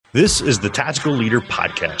This is the Tactical Leader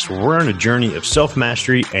Podcast, where we're on a journey of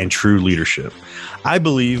self-mastery and true leadership. I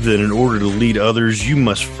believe that in order to lead others, you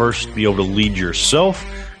must first be able to lead yourself.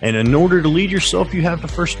 And in order to lead yourself, you have to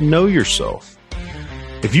first know yourself.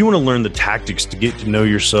 If you want to learn the tactics to get to know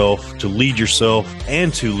yourself, to lead yourself,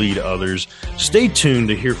 and to lead others, stay tuned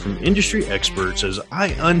to hear from industry experts as I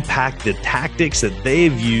unpack the tactics that they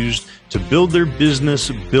have used to build their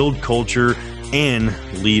business, build culture, and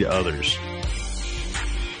lead others.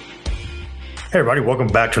 Hey everybody, welcome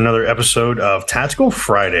back to another episode of Tactical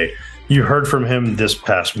Friday. You heard from him this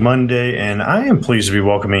past Monday, and I am pleased to be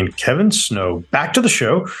welcoming Kevin Snow back to the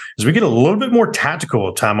show as we get a little bit more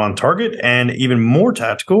tactical time on target and even more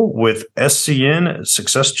tactical with SCN,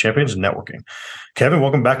 Success Champions Networking. Kevin,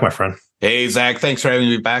 welcome back, my friend. Hey, Zach, thanks for having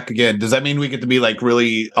me back again. Does that mean we get to be like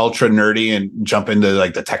really ultra nerdy and jump into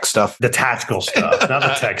like the tech stuff? The tactical stuff, not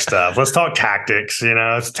the tech stuff. Let's talk tactics. You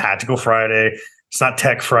know, it's Tactical Friday. It's not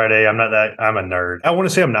Tech Friday. I'm a nerd. I want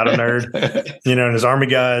to say I'm not a nerd. You know, and as Army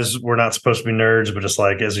guys, we're not supposed to be nerds, but just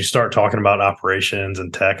like as we start talking about operations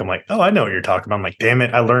and tech, I'm like, oh, I know what you're talking about. I'm like, damn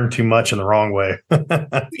it, I learned too much in the wrong way.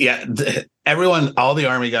 Yeah. Everyone, all the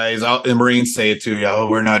Army guys, all the Marines say it too. Oh,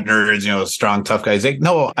 we're not nerds, you know, strong, tough guys. Like,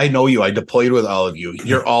 no, I know you. I deployed with all of you.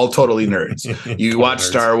 You're all totally nerds. You watch nerds.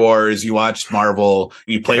 Star Wars, you watch Marvel,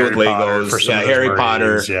 you play with Legos, Harry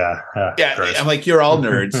Potter. Yeah. I'm like, you're all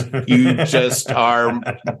nerds. You just are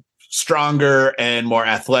stronger and more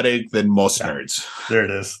athletic than most nerds. There it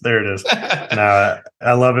is. No,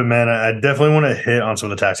 I love it, man. I definitely want to hit on some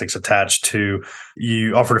of the tactics attached to.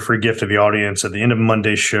 You offered a free gift to the audience at the end of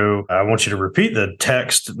Monday's show. I want you to repeat the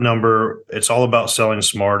text number. It's all about selling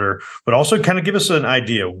smarter, but also kind of give us an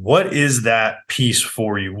idea. What is that piece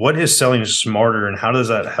for you? What is selling smarter, and how does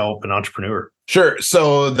that help an entrepreneur? Sure.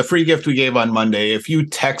 So the free gift we gave on Monday, if you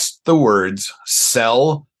text the words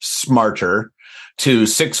 "sell smarter" to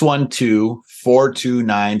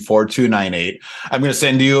 612-429-4298. I'm going to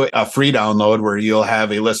send you a free download where you'll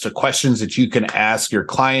have a list of questions that you can ask your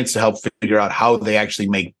clients to help figure out how they actually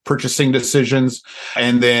make purchasing decisions,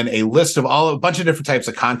 and then a list of a bunch of different types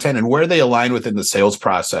of content and where they align within the sales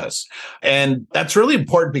process. And that's really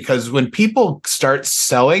important because when people start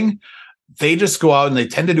selling, they just go out and they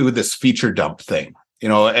tend to do this feature dump thing. You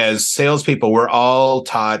know, as salespeople, we're all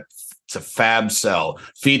taught to fab sell,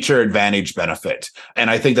 feature, advantage, benefit. And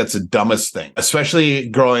I think that's the dumbest thing, especially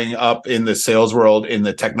growing up in the sales world, in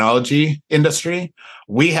the technology industry.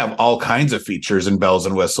 We have all kinds of features and bells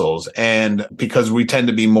and whistles. And because we tend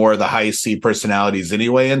to be more the high C personalities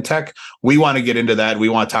anyway in tech, we want to get into that. We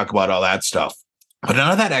want to talk about all that stuff. But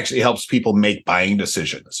none of that actually helps people make buying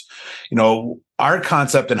decisions. You know, our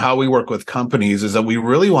concept and how we work with companies is that we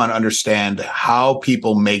really want to understand how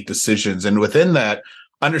people make decisions. And within that,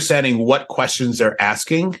 understanding what questions they're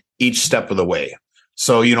asking each step of the way.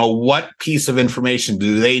 So, you know, what piece of information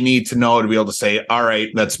do they need to know to be able to say, all right,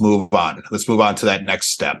 let's move on. Let's move on to that next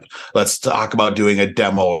step. Let's talk about doing a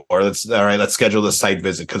demo, or let's schedule the site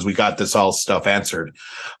visit because we got this all stuff answered.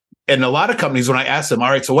 And a lot of companies, when I ask them,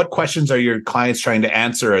 all right, so what questions are your clients trying to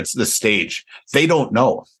answer at this stage? They don't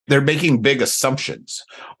know. They're making big assumptions.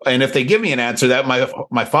 And if they give me an answer, that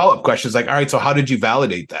my follow-up question is like, all right, so how did you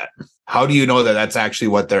validate that? How do you know that that's actually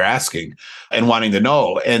what they're asking and wanting to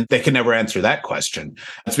know? And they can never answer that question.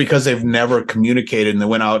 It's because they've never communicated and they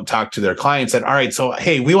went out and talked to their clients and, all right, so,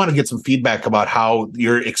 hey, we want to get some feedback about how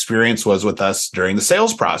your experience was with us during the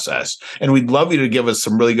sales process. And we'd love you to give us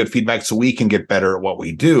some really good feedback so we can get better at what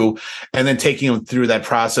we do. And then taking them through that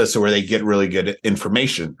process where they get really good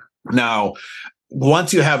information. Now,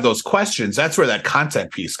 once you have those questions, that's where that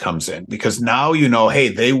content piece comes in, because now you know, hey,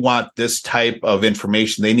 they want this type of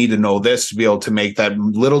information. They need to know this to be able to make that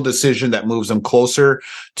little decision that moves them closer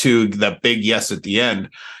to the big yes at the end.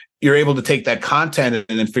 You're able to take that content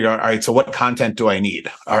and then figure out, all right, so what content do I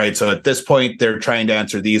need? All right, so at this point, they're trying to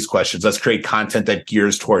answer these questions. Let's create content that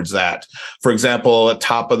gears towards that. For example, at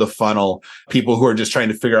top of the funnel, people who are just trying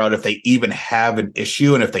to figure out if they even have an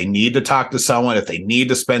issue and if they need to talk to someone, if they need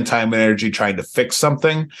to spend time and energy trying to fix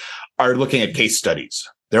something, are looking at case studies.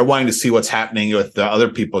 They're wanting to see what's happening with the other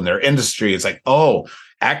people in their industry. It's like, oh,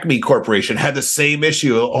 Acme Corporation had the same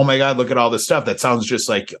issue. Oh my God, look at all this stuff. That sounds just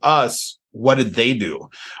like us. What did they do?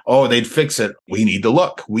 Oh, they'd fix it. We need to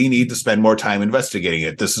look. We need to spend more time investigating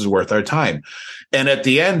it. This is worth our time. And at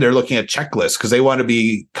the end, they're looking at checklists because they want to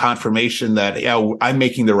be confirmation that, yeah, I'm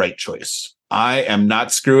making the right choice. I am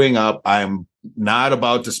not screwing up. I'm not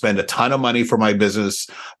about to spend a ton of money for my business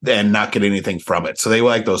and not get anything from it. So they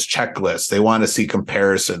like those checklists. They want to see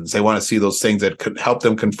comparisons. They want to see those things that could help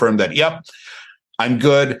them confirm that, yep, I'm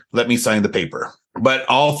good. Let me sign the paper. But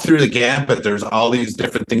all through the gambit, there's all these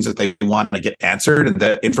different things that they want to get answered and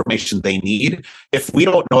the information they need. If we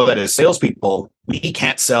don't know that as salespeople, we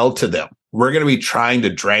can't sell to them. We're going to be trying to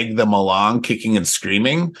drag them along, kicking and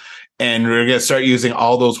screaming. And we're going to start using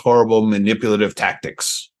all those horrible manipulative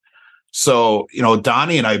tactics. So,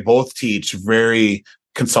 Donnie and I both teach very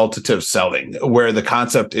consultative selling, where the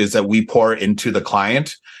concept is that we pour into the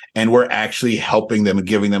client and we're actually helping them and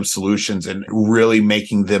giving them solutions and really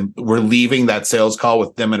we're leaving that sales call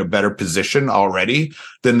with them in a better position already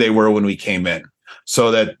than they were when we came in,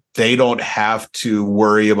 so that they don't have to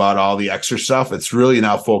worry about all the extra stuff. It's really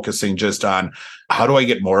now focusing just on, how do I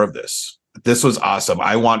get more of this? This was awesome.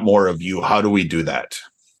 I want more of you. How do we do that?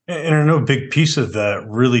 And I know a big piece of that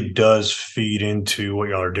really does feed into what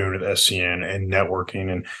y'all are doing with SCN and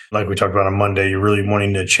networking. And like we talked about on Monday, you're really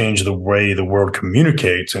wanting to change the way the world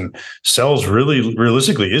communicates. And sales really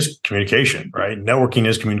realistically is communication, right? Networking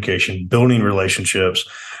is communication, building relationships.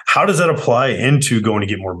 How does that apply into going to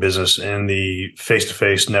get more business in the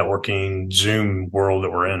face-to-face networking Zoom world that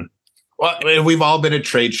we're in? Well, we've all been at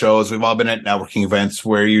trade shows. We've all been at networking events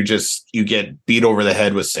where you get beat over the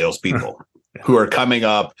head with salespeople. Who are coming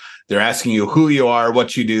up. They're asking you who you are,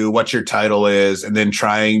 what you do, what your title is, and then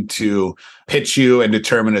trying to pitch you and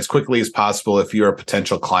determine as quickly as possible if you're a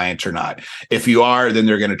potential client or not. If you are, then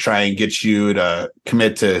they're going to try and get you to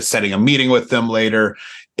commit to setting a meeting with them later.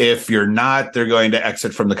 If you're not, they're going to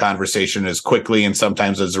exit from the conversation as quickly and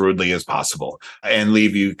sometimes as rudely as possible and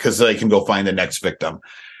leave you because they can go find the next victim.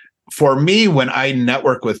 For me, when I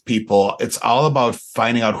network with people, it's all about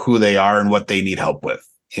finding out who they are and what they need help with.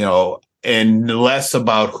 And less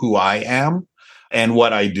about who I am and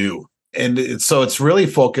what I do. And so it's really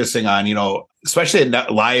focusing on, especially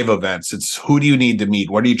at live events, it's who do you need to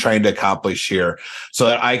meet? What are you trying to accomplish here? So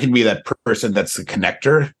that I can be that person that's the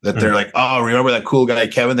connector, that they're like, oh, remember that cool guy,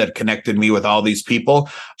 Kevin, that connected me with all these people?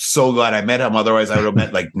 So glad I met him. Otherwise, I would have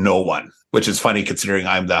met like no one, which is funny considering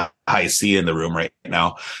I'm the high C in the room right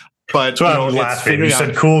now. But so I was laughing. You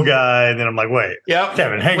said cool guy, and then I'm like, wait,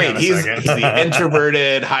 Kevin, hang on a second. He's the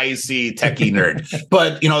introverted, high C techie nerd.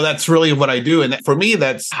 But that's really what I do. And for me,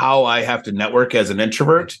 that's how I have to network as an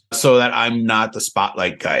introvert, so that I'm not the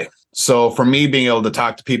spotlight guy. So for me, being able to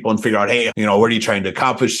talk to people and figure out, hey, what are you trying to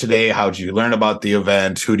accomplish today? How did you learn about the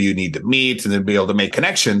event? Who do you need to meet? And then be able to make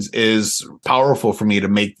connections is powerful for me to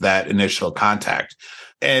make that initial contact.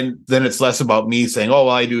 And then it's less about me saying, oh, well,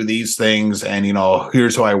 I do these things and,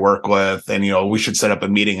 here's who I work with. And, we should set up a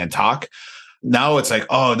meeting and talk. Now it's like,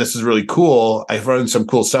 oh, this is really cool. I've learned some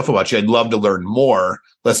cool stuff about you. I'd love to learn more.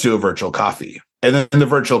 Let's do a virtual coffee. And then the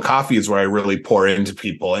virtual coffee is where I really pour into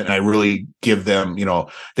people and I really give them,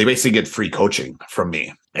 they basically get free coaching from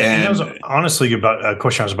me. And that was honestly about a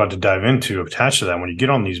question I was about to dive into attached to that. When you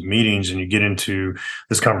get on these meetings and you get into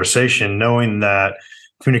this conversation, knowing that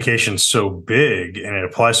communication is so big and it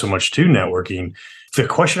applies so much to networking. The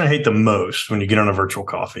question I hate the most when you get on a virtual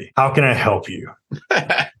coffee, how can I help you?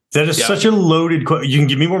 That is such a loaded question. You can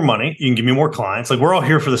give me more money. You can give me more clients. Like we're all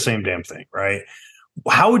here for the same damn thing, right?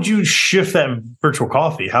 How would you shift that virtual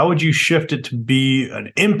coffee? How would you shift it to be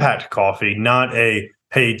an impact coffee, not a,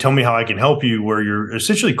 hey, tell me how I can help you, where you're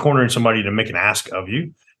essentially cornering somebody to make an ask of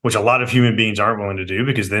you, which a lot of human beings aren't willing to do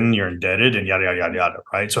because then you're indebted and yada, yada, yada, yada,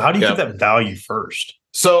 right? So how do you get that value first?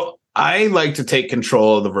 So I like to take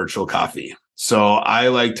control of the virtual coffee. So I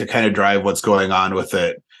like to kind of drive what's going on with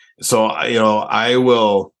it. So, I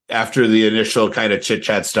will, after the initial kind of chit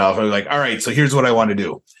chat stuff, I'm like, all right, so here's what I want to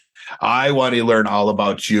do. I want to learn all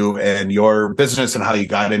about you and your business and how you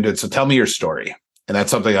got into it. So tell me your story. And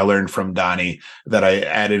that's something I learned from Donnie that I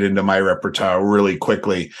added into my repertoire really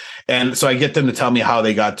quickly. And so I get them to tell me how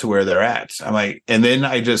they got to where they're at. I'm like, and then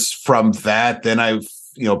I just, from that, then I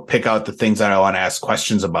pick out the things that I want to ask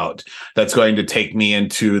questions about. That's going to take me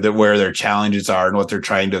into where their challenges are and what they're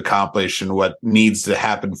trying to accomplish and what needs to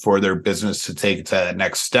happen for their business to take it to that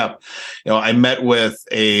next step. I met with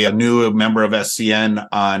a new member of SCN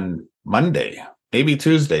on Monday, maybe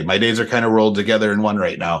Tuesday. My days are kind of rolled together in one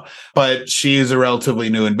right now, but she's a relatively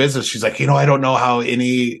new in business. She's like, I don't know how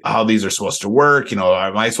these are supposed to work.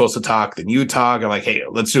 Am I supposed to talk? Then you talk. I'm like, hey,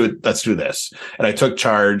 let's do it. Let's do this. And I took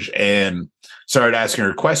charge and started asking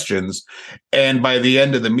her questions. And by the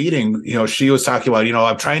end of the meeting, she was talking about,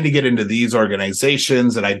 I'm trying to get into these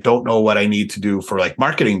organizations and I don't know what I need to do for like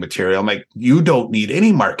marketing material. I'm like, you don't need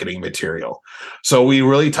any marketing material. So we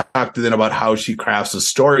really talked then about how she crafts a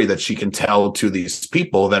story that she can tell to these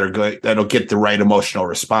people that'll get the right emotional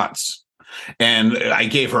response. And I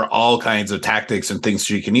gave her all kinds of tactics and things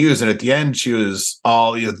she can use. And at the end, she was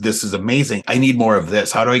all, this is amazing. I need more of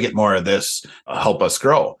this. How do I get more of this? Help us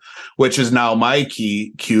grow, which is now my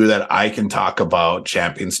key cue that I can talk about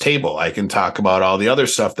Champions Table. I can talk about all the other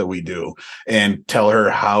stuff that we do and tell her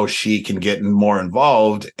how she can get more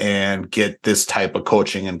involved and get this type of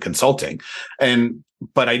coaching and consulting.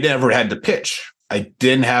 But I never had to pitch. I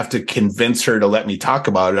didn't have to convince her to let me talk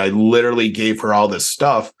about it. I literally gave her all this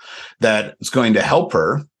stuff that is going to help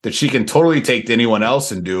her, that she can totally take to anyone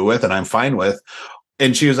else and do with, and I'm fine with.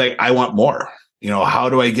 And she was like, I want more. How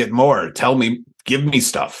do I get more? Tell me, give me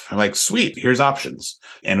stuff. I'm like, sweet, here's options.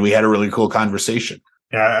 And we had a really cool conversation.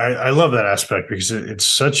 Yeah, I love that aspect because it's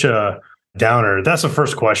such a downer. That's the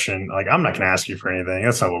first question. Like, I'm not going to ask you for anything.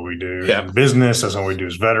 That's not what we do. Yeah. In business, that's what we do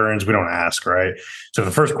as veterans. We don't ask, right? So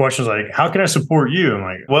the first question is like, how can I support you? I'm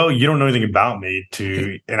like, well, you don't know anything about me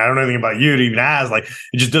and I don't know anything about you to even ask. Like,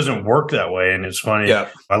 it just doesn't work that way. And it's funny. Yeah.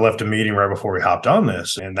 I left a meeting right before we hopped on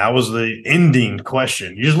this, and that was the ending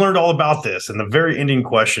question. You just learned all about this. And the very ending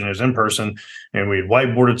question is in person, and we had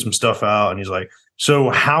whiteboarded some stuff out. And he's like, so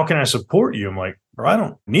how can I support you? I'm like, bro, I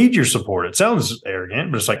don't need your support. It sounds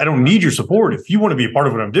arrogant, but it's like, I don't need your support. If you want to be a part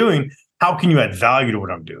of what I'm doing, how can you add value to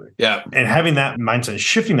what I'm doing? Yeah. And having that mindset,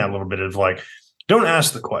 shifting that a little bit of like, don't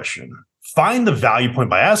ask the question. Find the value point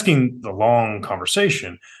by asking the long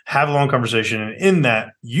conversation, have a long conversation. And in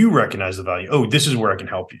that, you recognize the value. Oh, this is where I can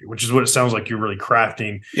help you, which is what it sounds like you're really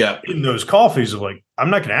crafting in those coffees of like, I'm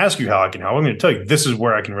not going to ask you how I can help. I'm going to tell you, this is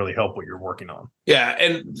where I can really help what you're working on. Yeah.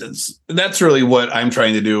 And that's really what I'm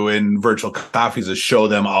trying to do in virtual coffees is show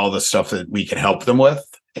them all the stuff that we can help them with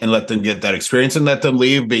and let them get that experience and let them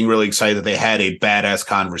leave being really excited that they had a badass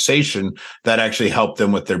conversation that actually helped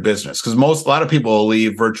them with their business. Because a lot of people will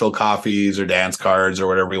leave virtual coffees or dance cards or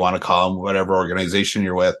whatever you want to call them, whatever organization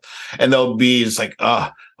you're with, and they'll be just like, oh,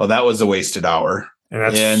 well, that was a wasted hour.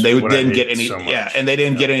 And they didn't get any, and they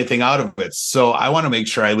didn't get anything out of it. So I want to make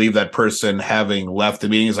sure I leave that person having left the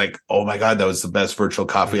meeting is like, oh my God, that was the best virtual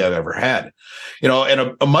coffee I've ever had.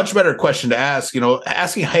 And a much better question to ask,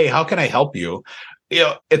 asking, hey, how can I help you?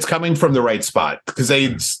 It's coming from the right spot because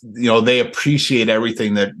they appreciate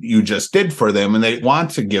everything that you just did for them and they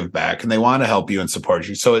want to give back and they want to help you and support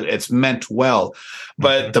you. So it's meant well.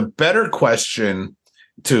 But the better question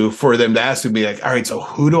for them to ask would be like, all right, so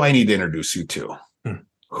who do I need to introduce you to?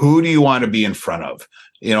 Who do you want to be in front of?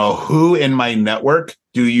 Who in my network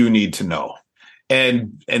do you need to know?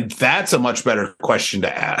 And that's a much better question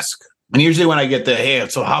to ask. And usually when I get the, hey,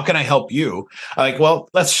 so how can I help you? I'm like, well,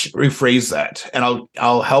 let's rephrase that. And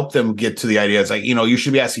I'll help them get to the idea. It's like, you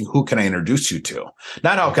should be asking, who can I introduce you to?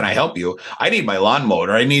 Not how can I help you? I need my lawn mowed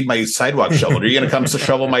or I need my sidewalk shoveled. Are you going to come to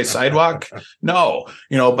shovel my sidewalk? No,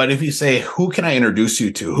 but if you say, who can I introduce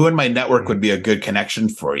you to? Who in my network would be a good connection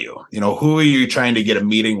for you? Who are you trying to get a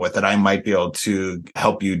meeting with that I might be able to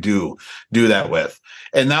help you do that with?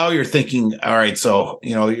 And now you're thinking, all right, so,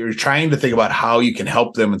 you're trying to think about how you can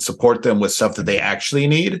help them and support them with stuff that they actually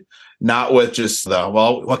need, not with just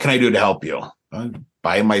what can I do to help you?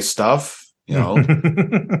 Buy my stuff,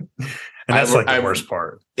 And that's the worst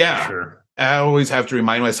part. Yeah. Sure. I always have to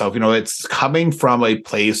remind myself, it's coming from a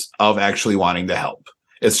place of actually wanting to help.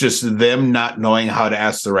 It's just them not knowing how to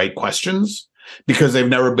ask the right questions because they've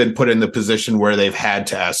never been put in the position where they've had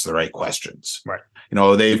to ask the right questions. Right.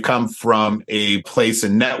 They've come from a place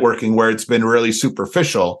in networking where it's been really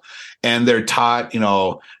superficial and they're taught,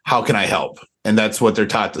 how can I help? And that's what they're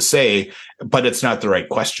taught to say, but it's not the right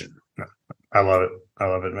question. I love it. I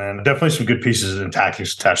love it, man. Definitely some good pieces and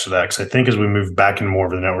tactics attached to that. Because I think as we move back in more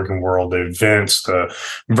of the networking world, the events, the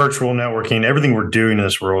virtual networking, everything we're doing in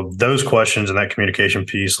this world, those questions and that communication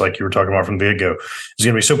piece, like you were talking about from the get-go, is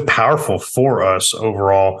going to be so powerful for us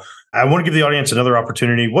overall. I want to give the audience another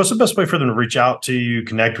opportunity. What's the best way for them to reach out to you,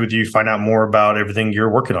 connect with you, find out more about everything you're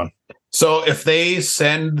working on? So if they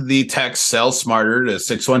send the text Sell Smarter to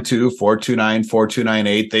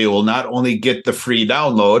 612-429-4298, they will not only get the free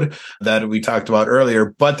download that we talked about earlier,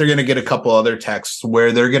 but they're going to get a couple other texts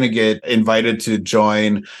where they're going to get invited to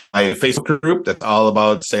join my Facebook group that's all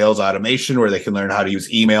about sales automation, where they can learn how to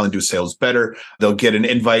use email and do sales better. They'll get an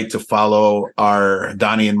invite to follow our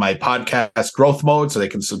Donnie and my podcast Growth Mode, so they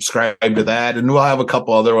can subscribe to that. And we'll have a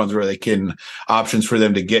couple other ones where they can options for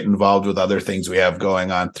them to get involved with other things we have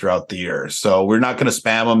going on throughout the year. So we're not going to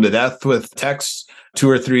spam them to death with texts, 2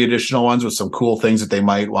 or 3 additional ones with some cool things that they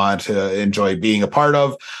might want to enjoy being a part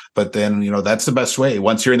of. But then, that's the best way.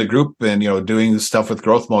 Once you're in the group and, doing stuff with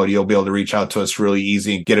Growth Mode, you'll be able to reach out to us really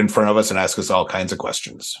easy, get in front of us and ask us all kinds of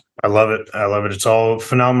questions. I love it. It's all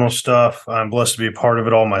phenomenal stuff. I'm blessed to be a part of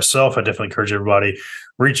it all myself. I definitely encourage everybody,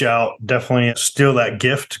 reach out, definitely steal that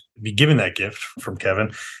gift, be given that gift from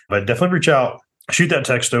Kevin, but definitely reach out. Shoot that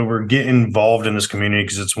text over, get involved in this community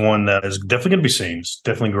because it's one that is definitely going to be seen. It's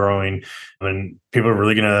definitely growing and people are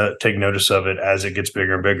really going to take notice of it as it gets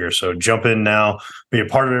bigger and bigger. So jump in now, be a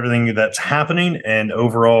part of everything that's happening. And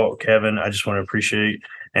overall, Kevin, I just want to appreciate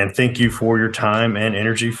and thank you for your time and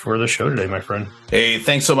energy for the show today, my friend. Hey,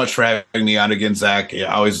 thanks so much for having me on again, Zach. I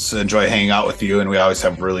always enjoy hanging out with you and we always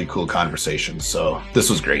have really cool conversations. So this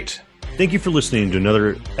was great. Thank you for listening to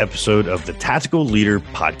another episode of the Tactical Leader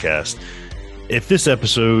Podcast. If this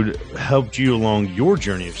episode helped you along your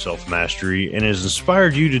journey of self-mastery and has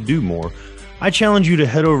inspired you to do more, I challenge you to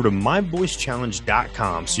head over to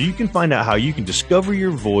myvoicechallenge.com so you can find out how you can discover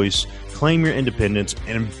your voice, claim your independence,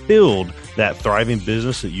 and build that thriving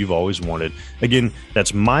business that you've always wanted. Again,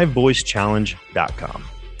 that's myvoicechallenge.com.